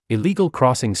Illegal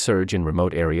crossings surge in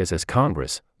remote areas as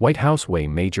Congress, White House weigh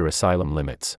major asylum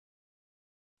limits.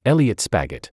 Elliot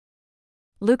Spaggett.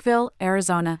 Lukeville,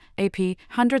 Arizona, AP.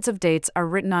 Hundreds of dates are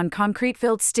written on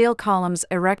concrete-filled steel columns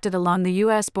erected along the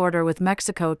U.S. border with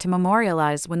Mexico to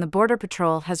memorialize when the Border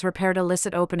Patrol has repaired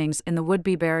illicit openings in the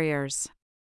would-be barriers.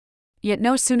 Yet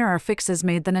no sooner are fixes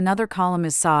made than another column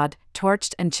is sawed,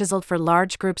 torched and chiseled for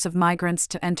large groups of migrants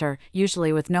to enter,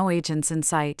 usually with no agents in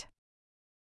sight.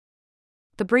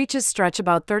 The breaches stretch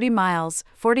about 30 miles,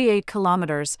 48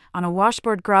 kilometers, on a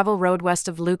washboard gravel road west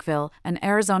of Lukeville, an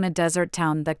Arizona desert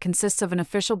town that consists of an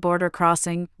official border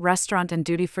crossing, restaurant and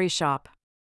duty-free shop.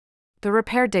 The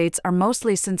repair dates are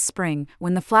mostly since spring,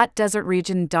 when the flat desert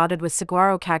region dotted with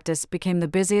saguaro cactus became the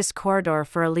busiest corridor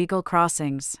for illegal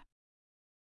crossings.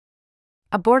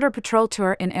 A Border Patrol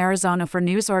tour in Arizona for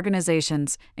news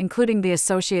organizations, including the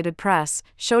Associated Press,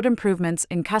 showed improvements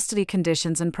in custody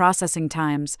conditions and processing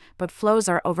times, but flows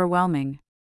are overwhelming.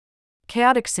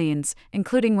 Chaotic scenes,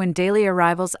 including when daily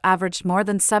arrivals averaged more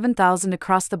than 7,000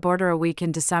 across the border a week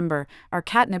in December, are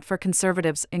catnip for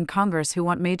conservatives in Congress who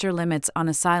want major limits on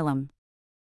asylum.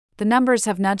 The numbers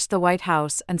have nudged the White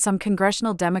House and some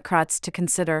congressional Democrats to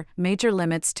consider major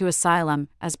limits to asylum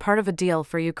as part of a deal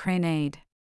for Ukraine aid.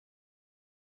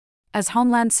 As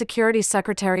Homeland Security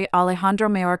Secretary Alejandro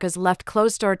Mayorkas left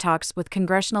closed-door talks with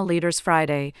congressional leaders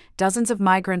Friday, dozens of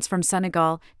migrants from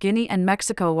Senegal, Guinea and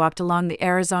Mexico walked along the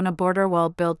Arizona border wall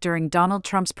built during Donald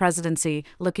Trump's presidency,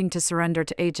 looking to surrender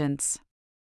to agents.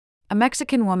 A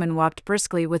Mexican woman walked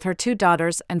briskly with her 2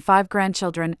 daughters and 5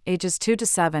 grandchildren, ages 2 to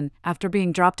 7, after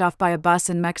being dropped off by a bus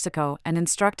in Mexico and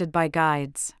instructed by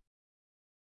guides.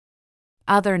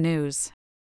 Other news.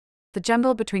 The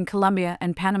jumble between Colombia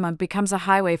and Panama becomes a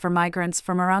highway for migrants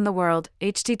from around the world.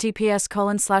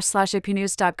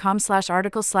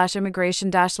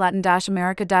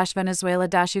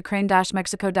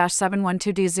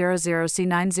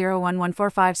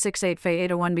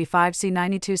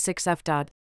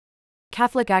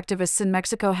 Catholic activists in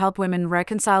Mexico help women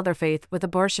reconcile their faith with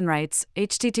abortion rights.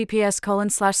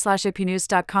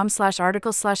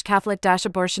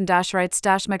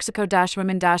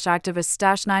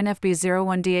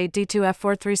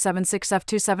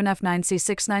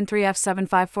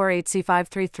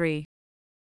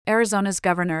 Arizona's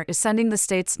governor is sending the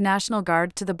state's National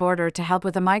Guard to the border to help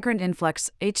with a migrant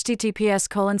influx.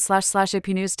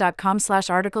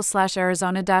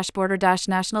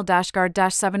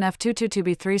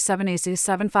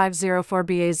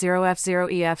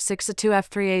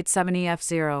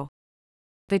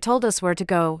 They told us where to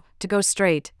go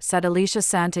straight, said Alicia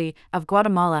Santi, of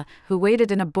Guatemala, who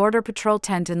waited in a Border Patrol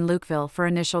tent in Lukeville for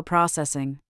initial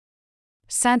processing.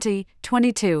 Santi,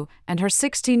 22, and her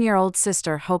 16-year-old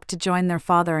sister hoped to join their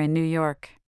father in New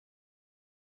York.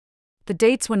 The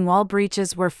dates when wall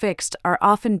breaches were fixed are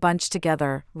often bunched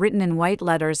together, written in white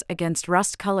letters against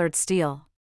rust-colored steel.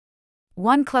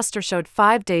 One cluster showed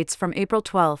 5 dates from April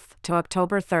 12 to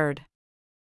October 3.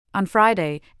 On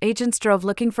Friday, agents drove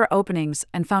looking for openings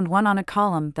and found one on a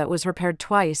column that was repaired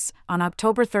twice, on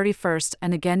October 31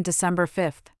 and again December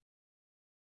 5.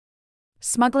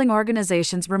 Smuggling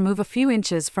organizations remove a few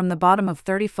inches from the bottom of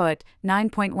 30-foot,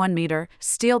 9.1-meter,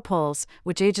 steel poles,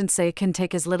 which agents say can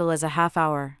take as little as a half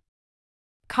hour.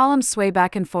 Columns sway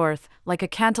back and forth, like a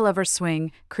cantilever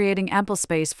swing, creating ample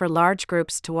space for large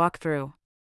groups to walk through.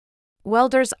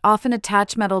 Welders often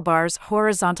attach metal bars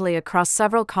horizontally across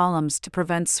several columns to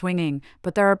prevent swinging,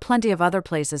 but there are plenty of other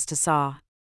places to saw.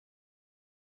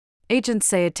 Agents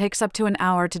say it takes up to an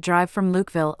hour to drive from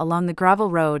Lukeville along the gravel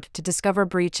road to discover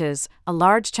breaches, a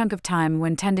large chunk of time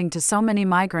when tending to so many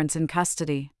migrants in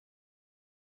custody.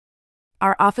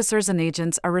 Our officers and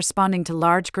agents are responding to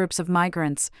large groups of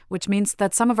migrants, which means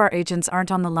that some of our agents aren't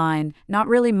on the line, not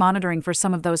really monitoring for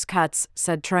some of those cuts,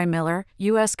 said Troy Miller,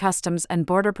 U.S. Customs and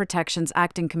Border Protection's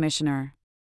acting commissioner.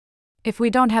 If we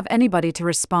don't have anybody to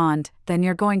respond, then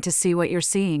you're going to see what you're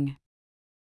seeing.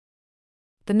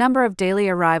 The number of daily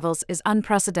arrivals is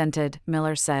unprecedented,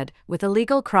 Miller said, with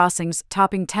illegal crossings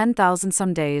topping 10,000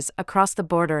 some days across the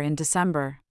border in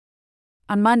December.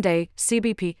 On Monday,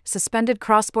 CBP suspended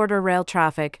cross-border rail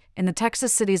traffic in the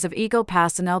Texas cities of Eagle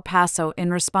Pass and El Paso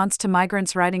in response to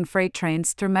migrants riding freight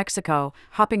trains through Mexico,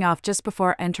 hopping off just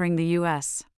before entering the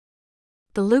U.S.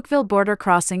 The Lukeville border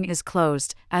crossing is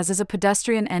closed, as is a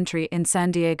pedestrian entry in San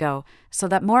Diego, so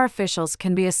that more officials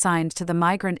can be assigned to the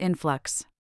migrant influx.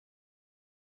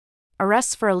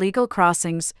 Arrests for illegal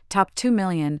crossings topped 2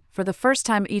 million for the first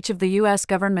time each of the U.S.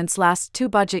 government's last 2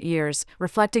 budget years,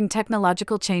 reflecting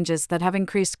technological changes that have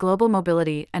increased global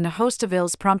mobility and a host of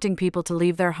ills prompting people to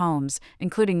leave their homes,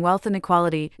 including wealth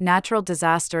inequality, natural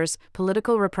disasters,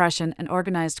 political repression, and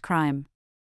organized crime.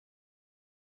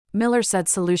 Miller said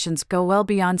solutions go well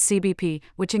beyond CBP,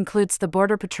 which includes the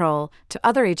Border Patrol, to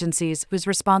other agencies whose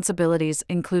responsibilities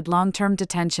include long-term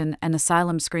detention and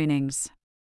asylum screenings.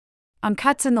 On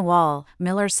cuts in the wall,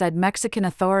 Miller said Mexican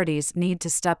authorities need to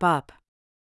step up.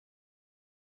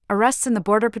 Arrests in the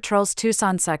Border Patrol's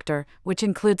Tucson sector, which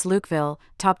includes Lukeville,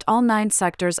 topped all 9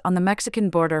 sectors on the Mexican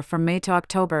border from May to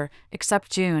October, except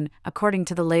June, according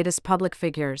to the latest public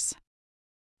figures.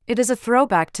 It is a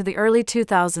throwback to the early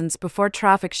 2000s before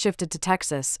traffic shifted to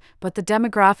Texas, but the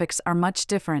demographics are much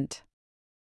different.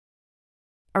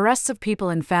 Arrests of people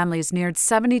and families neared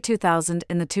 72,000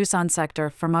 in the Tucson sector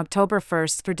from October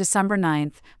 1st through December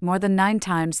 9th, more than 9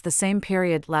 times the same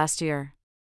period last year.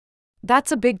 That's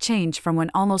a big change from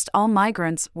when almost all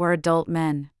migrants were adult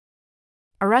men.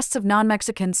 Arrests of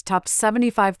non-Mexicans topped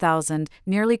 75,000,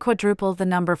 nearly quadruple the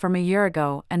number from a year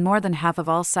ago and more than half of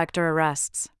all sector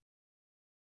arrests.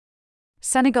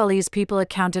 Senegalese people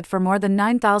accounted for more than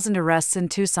 9,000 arrests in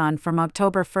Tucson from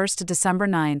October 1st to December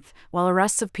 9th, while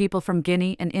arrests of people from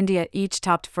Guinea and India each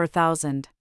topped 4,000.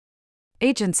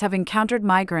 Agents have encountered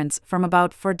migrants from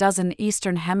about 4 dozen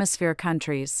Eastern Hemisphere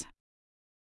countries.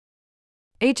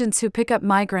 Agents who pick up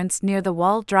migrants near the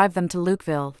wall drive them to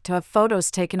Lukeville to have photos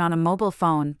taken on a mobile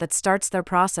phone that starts their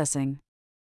processing.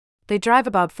 They drive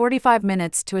about 45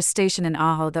 minutes to a station in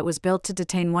Ajo that was built to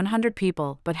detain 100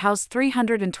 people but housed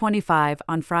 325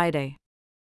 on Friday.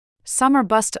 Some are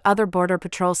bused to other Border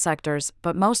Patrol sectors,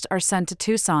 but most are sent to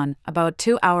Tucson, about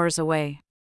 2 hours away.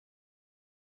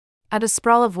 At a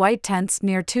sprawl of white tents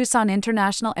near Tucson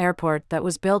International Airport that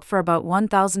was built for about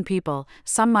 1,000 people,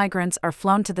 some migrants are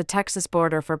flown to the Texas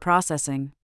border for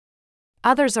processing.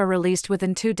 Others are released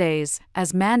within 2 days,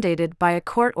 as mandated by a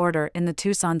court order in the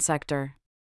Tucson sector.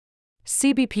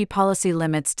 CBP policy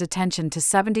limits detention to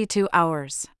 72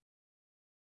 hours.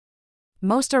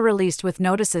 Most are released with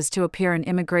notices to appear in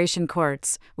immigration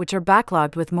courts, which are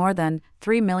backlogged with more than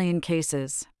 3 million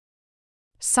cases.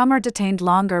 Some are detained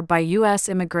longer by U.S.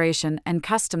 Immigration and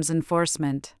Customs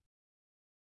Enforcement.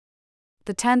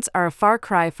 The tents are a far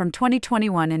cry from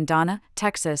 2021 in Donna,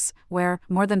 Texas, where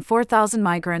more than 4,000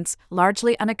 migrants,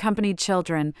 largely unaccompanied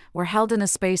children, were held in a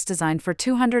space designed for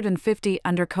 250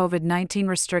 under COVID-19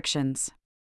 restrictions.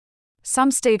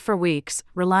 Some stayed for weeks,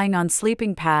 relying on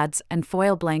sleeping pads and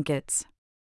foil blankets.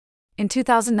 In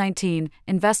 2019,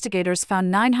 investigators found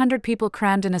 900 people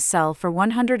crammed in a cell for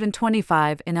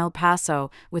 125 in El Paso,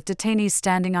 with detainees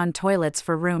standing on toilets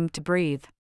for room to breathe.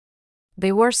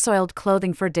 They wore soiled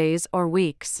clothing for days or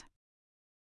weeks.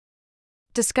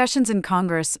 Discussions in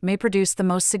Congress may produce the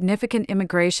most significant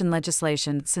immigration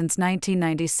legislation since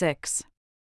 1996.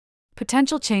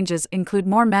 Potential changes include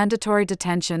more mandatory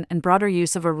detention and broader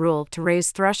use of a rule to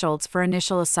raise thresholds for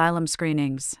initial asylum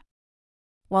screenings.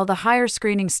 While the higher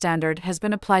screening standard has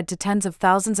been applied to tens of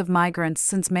thousands of migrants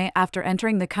since May after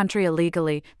entering the country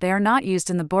illegally, they are not used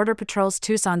in the Border Patrol's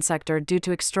Tucson sector due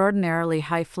to extraordinarily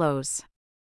high flows.